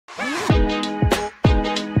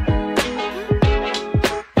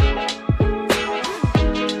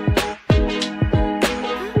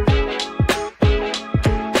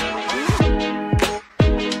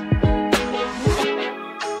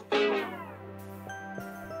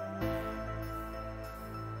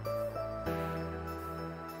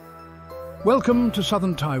Welcome to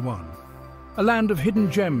Southern Taiwan, a land of hidden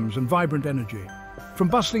gems and vibrant energy. From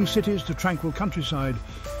bustling cities to tranquil countryside,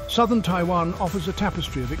 Southern Taiwan offers a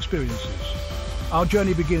tapestry of experiences. Our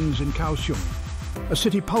journey begins in Kaohsiung, a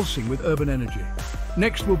city pulsing with urban energy.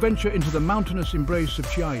 Next, we'll venture into the mountainous embrace of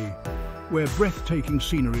Chiayi, where breathtaking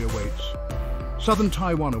scenery awaits. Southern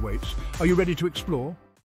Taiwan awaits. Are you ready to explore?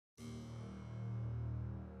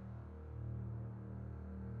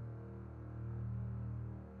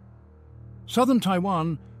 Southern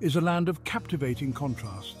Taiwan is a land of captivating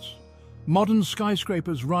contrasts. Modern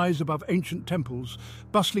skyscrapers rise above ancient temples,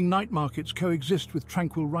 bustling night markets coexist with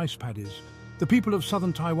tranquil rice paddies. The people of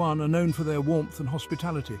Southern Taiwan are known for their warmth and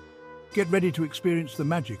hospitality. Get ready to experience the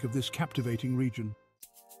magic of this captivating region.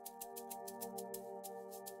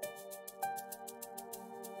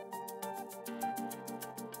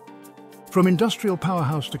 From industrial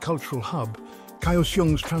powerhouse to cultural hub,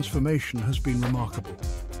 Kaohsiung's transformation has been remarkable.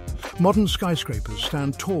 Modern skyscrapers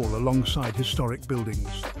stand tall alongside historic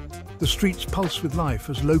buildings. The streets pulse with life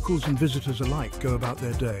as locals and visitors alike go about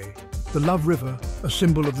their day. The Love River, a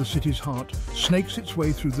symbol of the city's heart, snakes its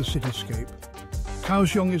way through the cityscape.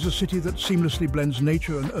 Kaohsiung is a city that seamlessly blends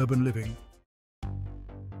nature and urban living.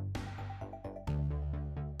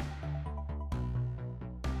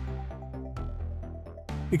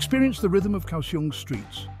 Experience the rhythm of Kaohsiung's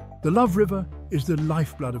streets. The Love River is the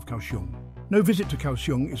lifeblood of Kaohsiung. No visit to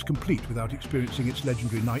Kaohsiung is complete without experiencing its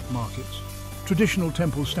legendary night markets. Traditional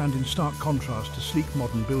temples stand in stark contrast to sleek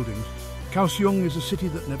modern buildings. Kaohsiung is a city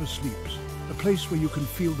that never sleeps, a place where you can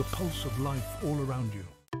feel the pulse of life all around you.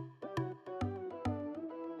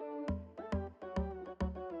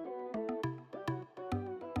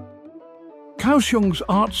 Kaohsiung's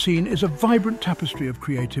art scene is a vibrant tapestry of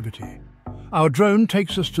creativity. Our drone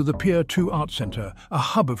takes us to the Pier 2 Art Centre, a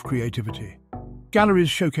hub of creativity. Galleries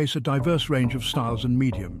showcase a diverse range of styles and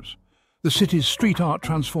mediums. The city's street art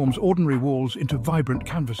transforms ordinary walls into vibrant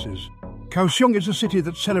canvases. Kaohsiung is a city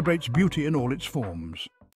that celebrates beauty in all its forms.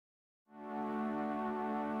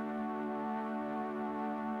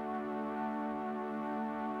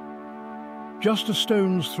 Just a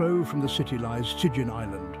stone's throw from the city lies Chijin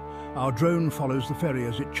Island. Our drone follows the ferry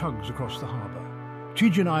as it chugs across the harbour.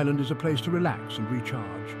 Chijin Island is a place to relax and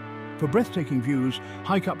recharge. For breathtaking views,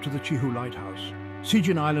 hike up to the Chihu Lighthouse.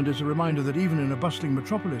 Chijin Island is a reminder that even in a bustling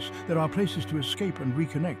metropolis, there are places to escape and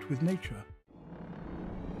reconnect with nature.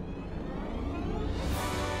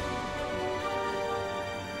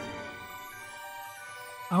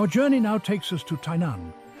 Our journey now takes us to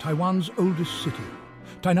Tainan, Taiwan's oldest city.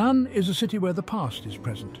 Tainan is a city where the past is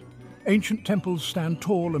present. Ancient temples stand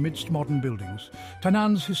tall amidst modern buildings.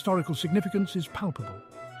 Tainan's historical significance is palpable.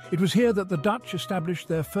 It was here that the Dutch established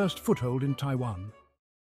their first foothold in Taiwan.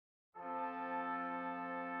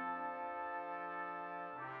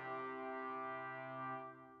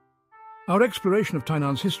 Our exploration of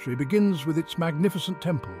Tainan's history begins with its magnificent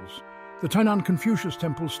temples. The Tainan Confucius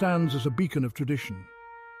Temple stands as a beacon of tradition.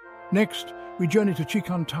 Next, we journey to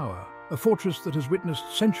Chikan Tower, a fortress that has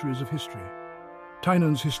witnessed centuries of history.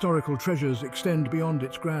 Tainan's historical treasures extend beyond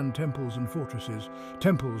its grand temples and fortresses.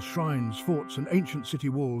 Temples, shrines, forts, and ancient city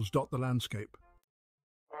walls dot the landscape.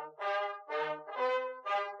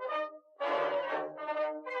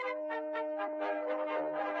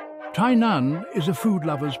 Tainan is a food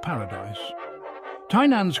lover's paradise.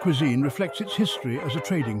 Tainan's cuisine reflects its history as a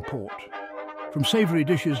trading port. From savoury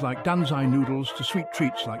dishes like danzai noodles to sweet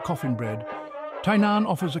treats like coffin bread, Tainan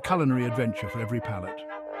offers a culinary adventure for every palate.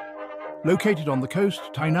 Located on the coast,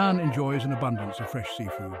 Tainan enjoys an abundance of fresh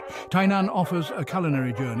seafood. Tainan offers a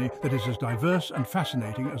culinary journey that is as diverse and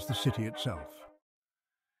fascinating as the city itself.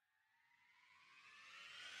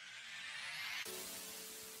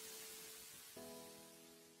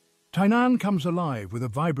 Tainan comes alive with a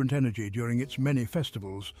vibrant energy during its many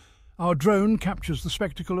festivals. Our drone captures the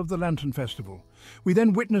spectacle of the Lantern Festival. We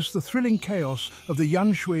then witness the thrilling chaos of the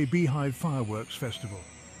Yanshui Beehive Fireworks Festival.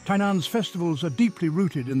 Tainan's festivals are deeply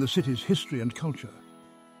rooted in the city's history and culture.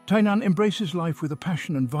 Tainan embraces life with a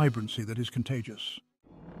passion and vibrancy that is contagious.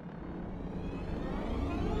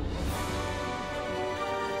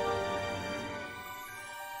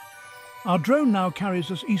 Our drone now carries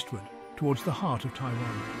us eastward, towards the heart of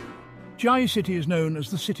Taiwan. Chiayi City is known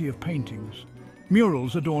as the City of Paintings.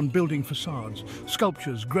 Murals adorn building facades,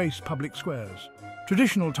 sculptures grace public squares.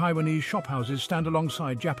 Traditional Taiwanese shophouses stand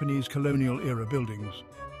alongside Japanese colonial-era buildings.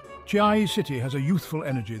 Chiayi City has a youthful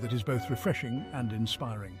energy that is both refreshing and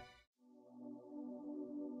inspiring.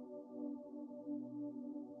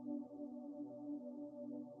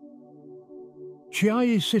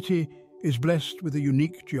 Chiayi City is blessed with a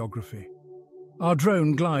unique geography. Our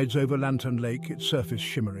drone glides over Lantern Lake, its surface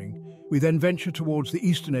shimmering. We then venture towards the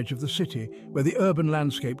eastern edge of the city, where the urban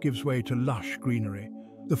landscape gives way to lush greenery.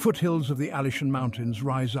 The foothills of the Alishan Mountains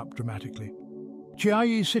rise up dramatically.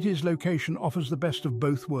 Chiayi City's location offers the best of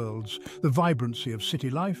both worlds, the vibrancy of city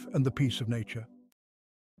life and the peace of nature.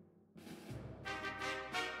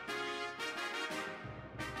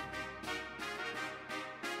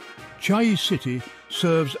 Chiayi City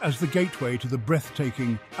serves as the gateway to the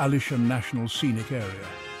breathtaking Alishan National Scenic Area.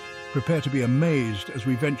 Prepare to be amazed as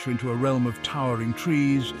we venture into a realm of towering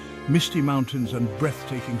trees, misty mountains and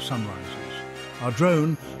breathtaking sunrises. Our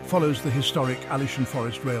drone follows the historic Alishan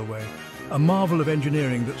Forest Railway, a marvel of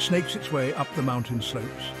engineering that snakes its way up the mountain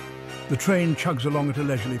slopes. The train chugs along at a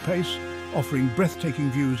leisurely pace, offering breathtaking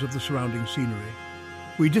views of the surrounding scenery.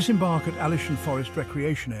 We disembark at Alishan Forest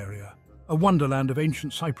Recreation Area, a wonderland of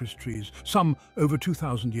ancient cypress trees, some over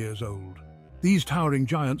 2,000 years old. These towering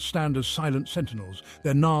giants stand as silent sentinels,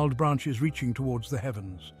 their gnarled branches reaching towards the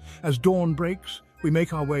heavens. As dawn breaks, we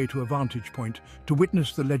make our way to a vantage point to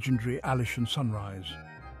witness the legendary Alishan sunrise.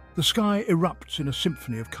 The sky erupts in a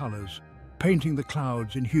symphony of colours, painting the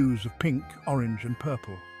clouds in hues of pink, orange and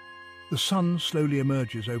purple. The sun slowly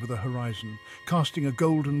emerges over the horizon, casting a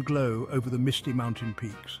golden glow over the misty mountain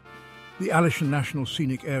peaks. The Alishan National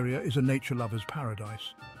Scenic Area is a nature lover's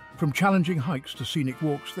paradise. From challenging hikes to scenic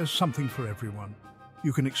walks, there's something for everyone.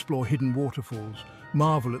 You can explore hidden waterfalls,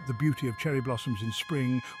 marvel at the beauty of cherry blossoms in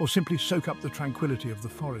spring, or simply soak up the tranquility of the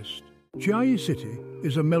forest. Chiayi City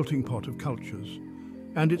is a melting pot of cultures,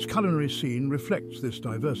 and its culinary scene reflects this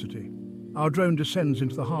diversity. Our drone descends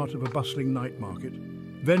into the heart of a bustling night market.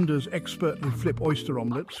 Vendors expertly flip oyster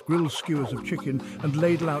omelettes, grill skewers of chicken, and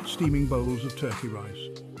ladle out steaming bowls of turkey rice.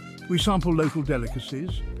 We sample local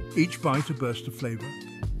delicacies, each bite a burst of flavour.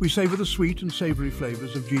 We savour the sweet and savoury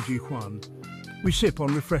flavours of Jiji Huan. We sip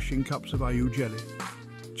on refreshing cups of ayu jelly.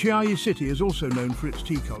 Chiayi City is also known for its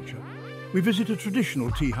tea culture. We visit a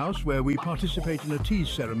traditional tea house where we participate in a tea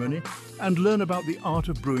ceremony and learn about the art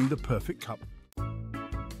of brewing the perfect cup.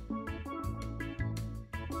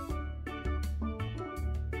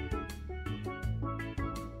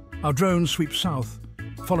 Our drone sweeps south,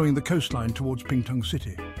 following the coastline towards Pingtung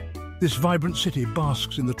City. This vibrant city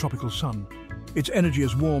basks in the tropical sun. Its energy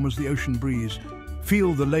as warm as the ocean breeze.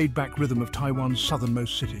 Feel the laid-back rhythm of Taiwan's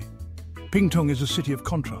southernmost city. Pingtung is a city of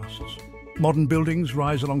contrasts. Modern buildings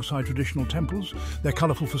rise alongside traditional temples, their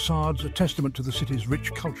colourful facades a testament to the city's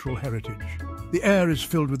rich cultural heritage. The air is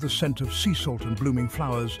filled with the scent of sea salt and blooming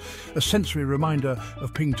flowers, a sensory reminder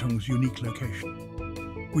of Pingtung's unique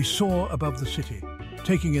location. We soar above the city,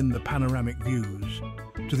 taking in the panoramic views.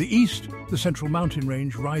 To the east, the central mountain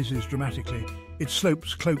range rises dramatically, its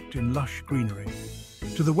slopes cloaked in lush greenery.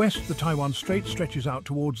 To the west, the Taiwan Strait stretches out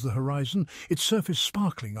towards the horizon, its surface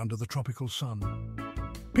sparkling under the tropical sun.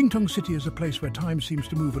 Pingtung City is a place where time seems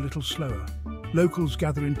to move a little slower. Locals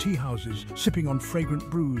gather in tea houses, sipping on fragrant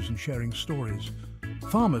brews and sharing stories.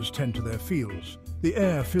 Farmers tend to their fields, the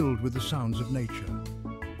air filled with the sounds of nature.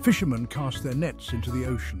 Fishermen cast their nets into the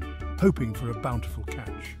ocean, hoping for a bountiful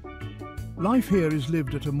catch. Life here is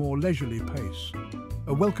lived at a more leisurely pace,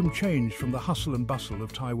 a welcome change from the hustle and bustle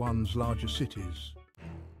of Taiwan's larger cities.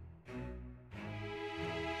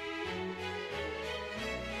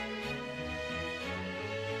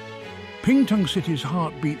 Pingtung City's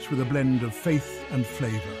heart beats with a blend of faith and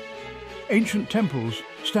flavour. Ancient temples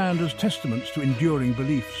stand as testaments to enduring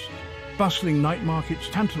beliefs. Bustling night markets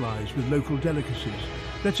tantalise with local delicacies.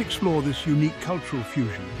 Let's explore this unique cultural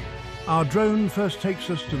fusion. Our drone first takes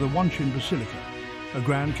us to the Wanchin Basilica, a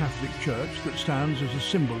grand Catholic church that stands as a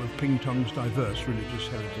symbol of Pingtung's diverse religious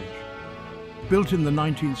heritage. Built in the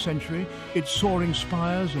 19th century, its soaring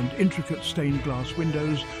spires and intricate stained glass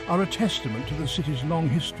windows are a testament to the city's long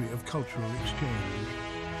history of cultural exchange.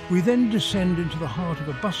 We then descend into the heart of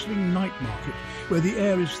a bustling night market where the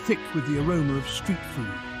air is thick with the aroma of street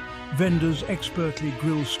food. Vendors expertly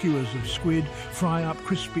grill skewers of squid, fry up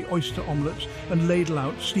crispy oyster omelettes and ladle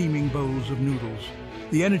out steaming bowls of noodles.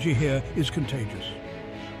 The energy here is contagious.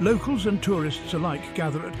 Locals and tourists alike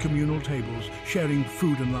gather at communal tables, sharing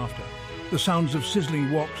food and laughter. The sounds of sizzling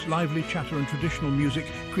woks, lively chatter and traditional music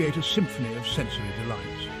create a symphony of sensory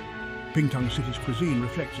delights. Pingtung City's cuisine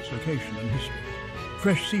reflects its location and history.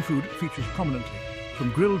 Fresh seafood features prominently,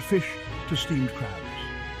 from grilled fish to steamed crabs.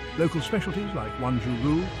 Local specialties like wanju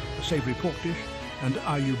ru, a savoury pork dish, and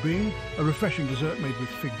ayu bing, a refreshing dessert made with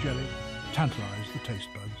fig jelly, tantalise the taste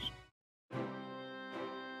buds.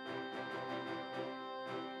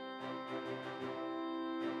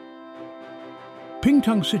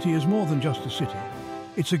 Pingtung City is more than just a city.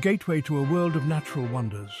 It's a gateway to a world of natural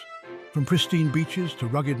wonders. From pristine beaches to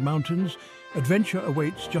rugged mountains, adventure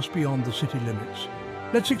awaits just beyond the city limits.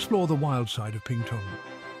 Let's explore the wild side of Pingtung.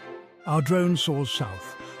 Our drone soars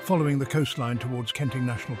south, following the coastline towards Kenting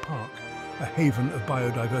National Park, a haven of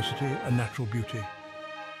biodiversity and natural beauty.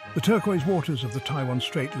 The turquoise waters of the Taiwan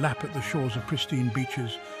Strait lap at the shores of pristine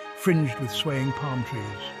beaches, fringed with swaying palm trees.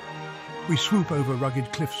 We swoop over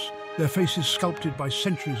rugged cliffs, their faces sculpted by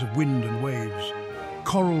centuries of wind and waves.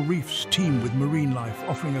 Coral reefs teem with marine life,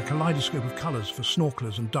 offering a kaleidoscope of colours for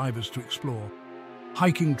snorkelers and divers to explore.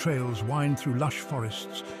 Hiking trails wind through lush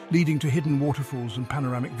forests, leading to hidden waterfalls and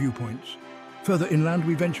panoramic viewpoints. Further inland,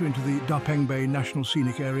 we venture into the Taipei National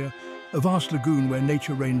Scenic Area, a vast lagoon where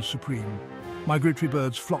nature reigns supreme. Migratory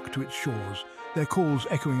birds flock to its shores, their calls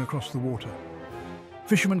echoing across the water.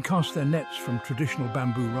 Fishermen cast their nets from traditional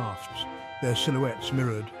bamboo rafts, their silhouettes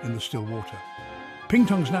mirrored in the still water.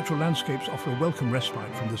 Pingtung's natural landscapes offer a welcome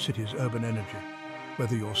respite from the city's urban energy.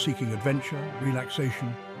 Whether you're seeking adventure,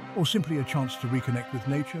 relaxation, or simply a chance to reconnect with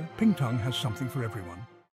nature, Pingtung has something for everyone.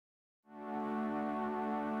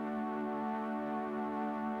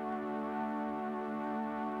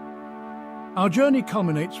 Our journey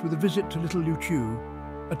culminates with a visit to Little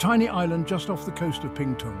Liuqiu, a tiny island just off the coast of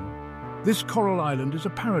Pingtung. This coral island is a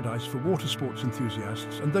paradise for water sports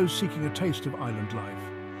enthusiasts and those seeking a taste of island life.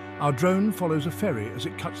 Our drone follows a ferry as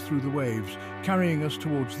it cuts through the waves, carrying us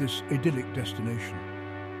towards this idyllic destination.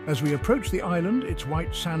 As we approach the island, its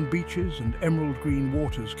white sand beaches and emerald green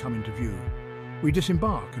waters come into view. We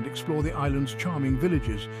disembark and explore the island's charming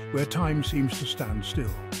villages where time seems to stand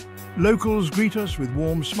still. Locals greet us with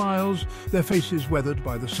warm smiles, their faces weathered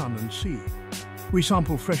by the sun and sea. We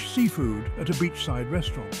sample fresh seafood at a beachside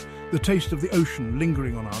restaurant, the taste of the ocean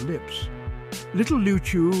lingering on our lips. Little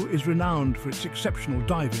Liuqiu is renowned for its exceptional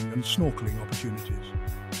diving and snorkeling opportunities.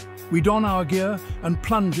 We don our gear and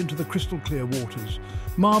plunge into the crystal-clear waters,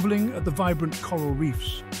 marveling at the vibrant coral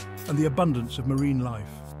reefs and the abundance of marine life.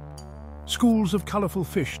 Schools of colourful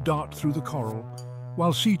fish dart through the coral,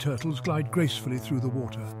 while sea turtles glide gracefully through the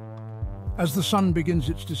water. As the sun begins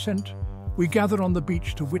its descent, we gather on the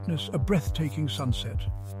beach to witness a breathtaking sunset.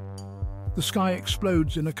 The sky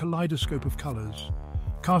explodes in a kaleidoscope of colours,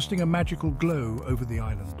 casting a magical glow over the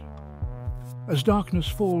island. As darkness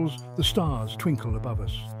falls, the stars twinkle above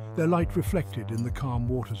us, their light reflected in the calm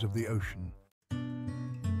waters of the ocean.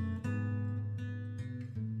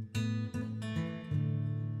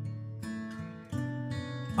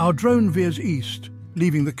 Our drone veers east,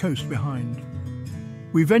 leaving the coast behind.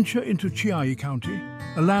 We venture into Chiayi County,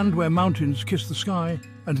 a land where mountains kiss the sky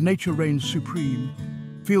and nature reigns supreme.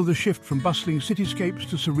 Feel the shift from bustling cityscapes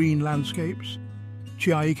to serene landscapes.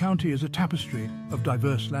 Chiayi County is a tapestry of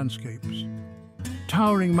diverse landscapes.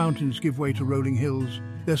 Towering mountains give way to rolling hills,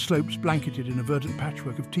 their slopes blanketed in a verdant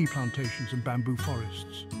patchwork of tea plantations and bamboo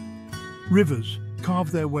forests. Rivers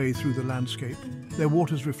carve their way through the landscape, their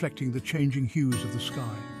waters reflecting the changing hues of the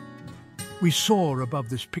sky. We soar above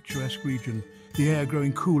this picturesque region, the air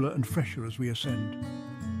growing cooler and fresher as we ascend.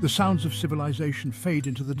 The sounds of civilization fade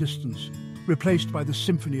into the distance, replaced by the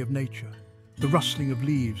symphony of nature, the rustling of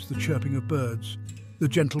leaves, the chirping of birds, the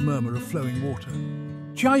gentle murmur of flowing water.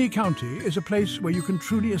 Chiayi County is a place where you can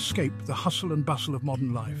truly escape the hustle and bustle of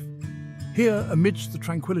modern life. Here, amidst the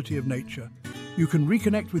tranquility of nature, you can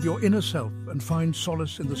reconnect with your inner self and find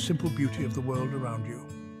solace in the simple beauty of the world around you.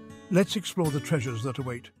 Let's explore the treasures that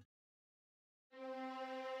await.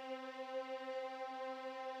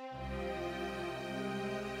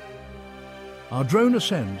 Our drone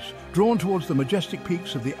ascends, drawn towards the majestic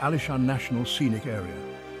peaks of the Alishan National Scenic Area.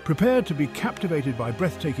 Prepared to be captivated by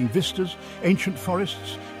breathtaking vistas, ancient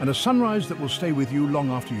forests, and a sunrise that will stay with you long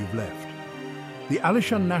after you've left. The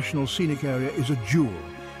Alishan National Scenic Area is a jewel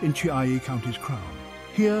in Chiayi County's crown.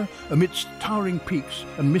 Here, amidst towering peaks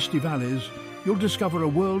and misty valleys, you'll discover a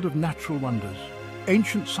world of natural wonders.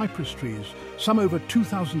 Ancient cypress trees, some over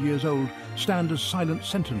 2,000 years old, stand as silent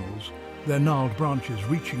sentinels, their gnarled branches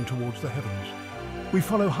reaching towards the heavens. We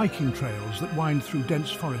follow hiking trails that wind through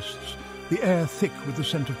dense forests, the air thick with the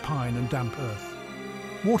scent of pine and damp earth.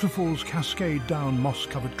 Waterfalls cascade down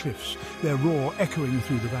moss-covered cliffs, their roar echoing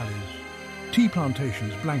through the valleys. Tea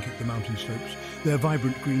plantations blanket the mountain slopes, their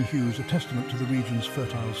vibrant green hues a testament to the region's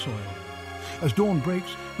fertile soil. As dawn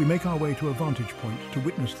breaks, we make our way to a vantage point to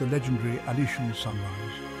witness the legendary Alishan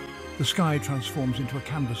sunrise. The sky transforms into a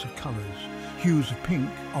canvas of colours, hues of pink,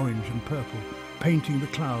 orange and purple, painting the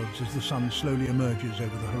clouds as the sun slowly emerges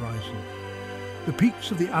over the horizon. The peaks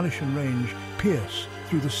of the Alishan Range pierce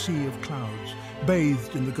through the sea of clouds,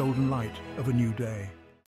 bathed in the golden light of a new day.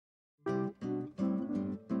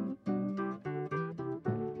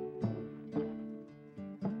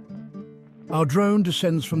 Our drone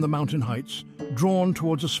descends from the mountain heights, drawn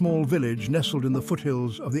towards a small village nestled in the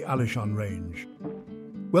foothills of the Alishan Range.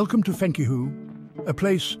 Welcome to Fenkihu, a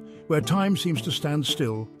place where time seems to stand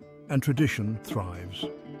still and tradition thrives.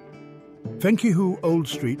 Fenkihu Old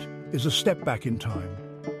Street is a step back in time.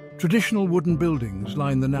 Traditional wooden buildings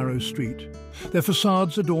line the narrow street, their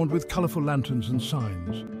facades adorned with colourful lanterns and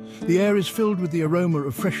signs. The air is filled with the aroma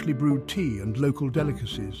of freshly brewed tea and local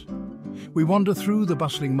delicacies. We wander through the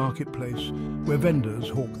bustling marketplace where vendors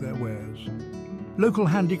hawk their wares. Local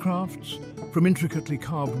handicrafts, from intricately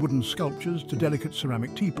carved wooden sculptures to delicate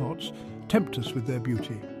ceramic teapots, tempt us with their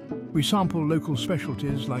beauty. We sample local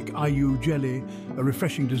specialties like ayu jelly, a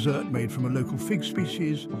refreshing dessert made from a local fig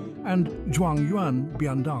species, and zhuang yuan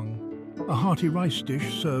biandang, a hearty rice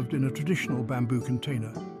dish served in a traditional bamboo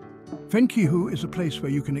container. Fenkihu is a place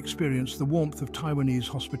where you can experience the warmth of Taiwanese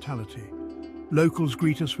hospitality. Locals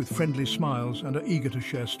greet us with friendly smiles and are eager to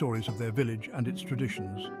share stories of their village and its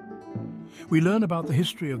traditions. We learn about the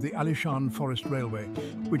history of the Alishan Forest Railway,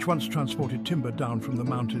 which once transported timber down from the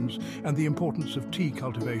mountains, and the importance of tea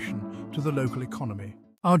cultivation to the local economy.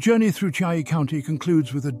 Our journey through Chiayi County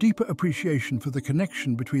concludes with a deeper appreciation for the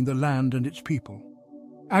connection between the land and its people.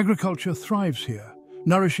 Agriculture thrives here,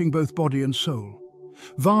 nourishing both body and soul.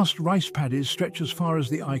 Vast rice paddies stretch as far as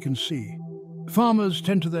the eye can see. Farmers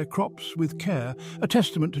tend to their crops with care, a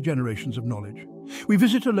testament to generations of knowledge. We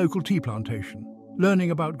visit a local tea plantation,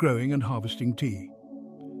 learning about growing and harvesting tea.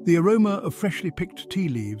 The aroma of freshly picked tea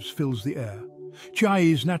leaves fills the air.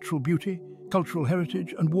 Chiayi's natural beauty, cultural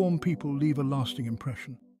heritage, and warm people leave a lasting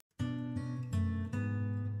impression.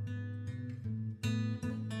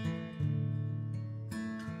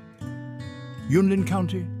 Yunlin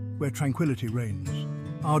County, where tranquility reigns.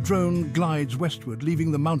 Our drone glides westward,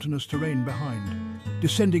 leaving the mountainous terrain behind.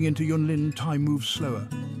 Descending into Yunlin, time moves slower.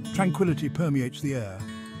 Tranquility permeates the air.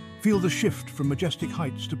 Feel the shift from majestic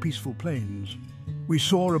heights to peaceful plains. We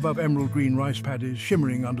soar above emerald green rice paddies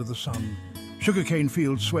shimmering under the sun. Sugarcane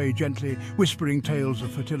fields sway gently, whispering tales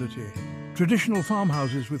of fertility. Traditional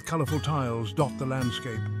farmhouses with colourful tiles dot the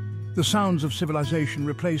landscape. The sounds of civilization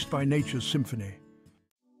replaced by nature's symphony.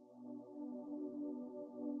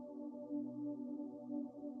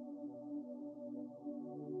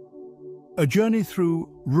 A journey through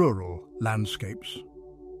rural landscapes.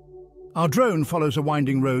 Our drone follows a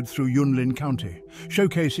winding road through Yunlin County,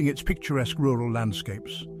 showcasing its picturesque rural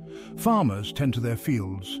landscapes. Farmers tend to their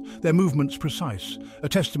fields, their movements precise, a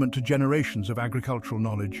testament to generations of agricultural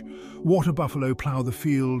knowledge. Water buffalo plough the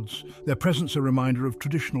fields, their presence a reminder of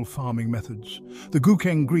traditional farming methods. The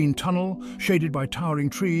Gukeng Green Tunnel, shaded by towering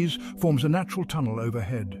trees, forms a natural tunnel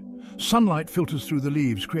overhead. Sunlight filters through the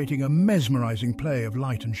leaves, creating a mesmerizing play of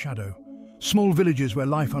light and shadow. Small villages where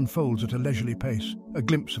life unfolds at a leisurely pace, a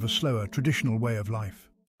glimpse of a slower, traditional way of life.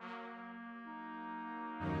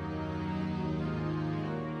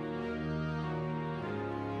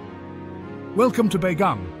 Welcome to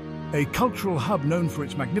Beigang, a cultural hub known for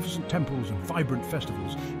its magnificent temples and vibrant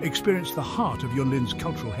festivals. Experience the heart of Yunlin's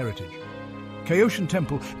cultural heritage. Kaohsiung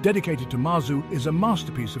Temple, dedicated to Mazu, is a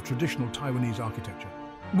masterpiece of traditional Taiwanese architecture.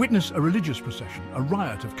 Witness a religious procession, a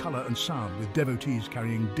riot of colour and sound with devotees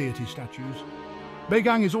carrying deity statues.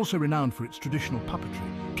 Beigang is also renowned for its traditional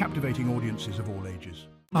puppetry, captivating audiences of all ages.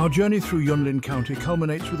 Our journey through Yunlin County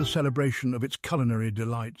culminates with a celebration of its culinary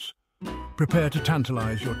delights. Prepare to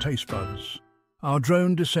tantalise your taste buds. Our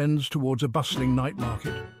drone descends towards a bustling night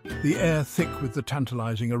market, the air thick with the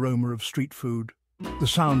tantalising aroma of street food. The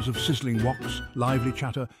sounds of sizzling woks, lively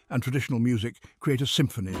chatter, and traditional music create a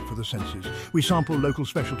symphony for the senses. We sample local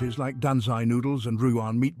specialties like danzai noodles and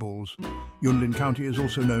ruan meatballs. Yunlin County is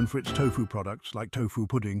also known for its tofu products like tofu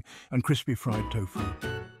pudding and crispy fried tofu.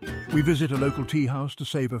 We visit a local tea house to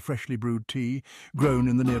savour freshly brewed tea grown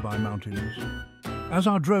in the nearby mountains. As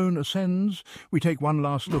our drone ascends, we take one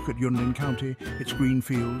last look at Yunlin County, its green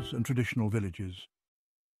fields and traditional villages.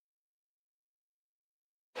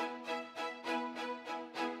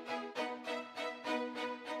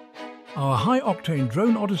 Our high-octane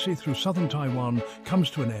drone odyssey through southern Taiwan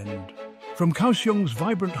comes to an end. From Kaohsiung's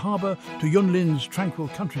vibrant harbour to Yunlin's tranquil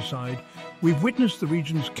countryside, we've witnessed the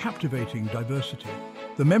region's captivating diversity.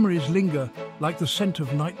 The memories linger like the scent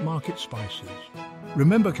of night market spices.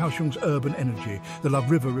 Remember Kaohsiung's urban energy, the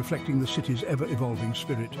Love River reflecting the city's ever-evolving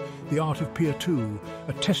spirit, the art of Pier 2,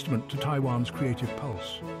 a testament to Taiwan's creative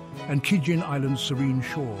pulse, and Kijin Island's serene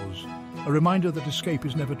shores, a reminder that escape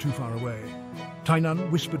is never too far away. Tainan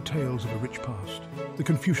whispered tales of a rich past, the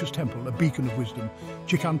Confucius Temple, a beacon of wisdom,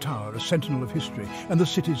 Chikan Tower, a sentinel of history, and the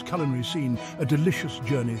city's culinary scene, a delicious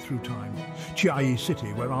journey through time. Chiayi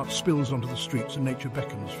City, where art spills onto the streets and nature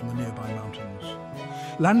beckons from the nearby mountains.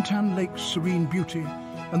 Lantan Lake's serene beauty,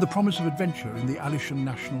 and the promise of adventure in the Alishan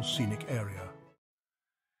National Scenic Area.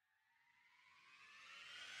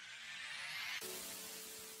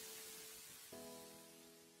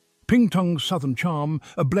 Pingtung's southern charm,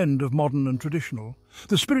 a blend of modern and traditional,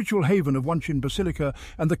 the spiritual haven of Wanchin Basilica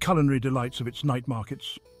and the culinary delights of its night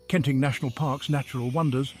markets. Kenting National Park's natural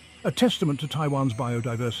wonders, a testament to Taiwan's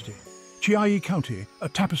biodiversity. Chiayi County, a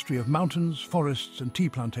tapestry of mountains, forests and tea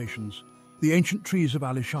plantations. The ancient trees of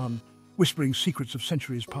Alishan, whispering secrets of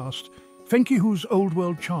centuries past. Fenkihu's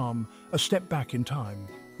old-world charm, a step back in time.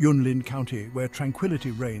 Yunlin County, where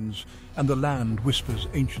tranquility reigns and the land whispers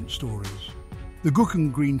ancient stories. The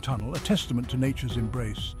Gukeng Green Tunnel, a testament to nature's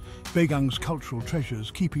embrace. Beigang's cultural treasures,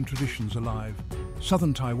 keeping traditions alive.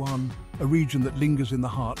 Southern Taiwan, a region that lingers in the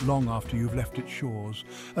heart long after you've left its shores.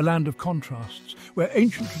 A land of contrasts, where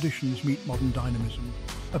ancient traditions meet modern dynamism.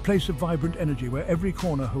 A place of vibrant energy where every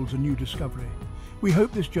corner holds a new discovery. We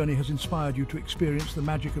hope this journey has inspired you to experience the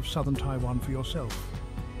magic of Southern Taiwan for yourself.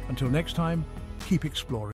 Until next time, keep exploring.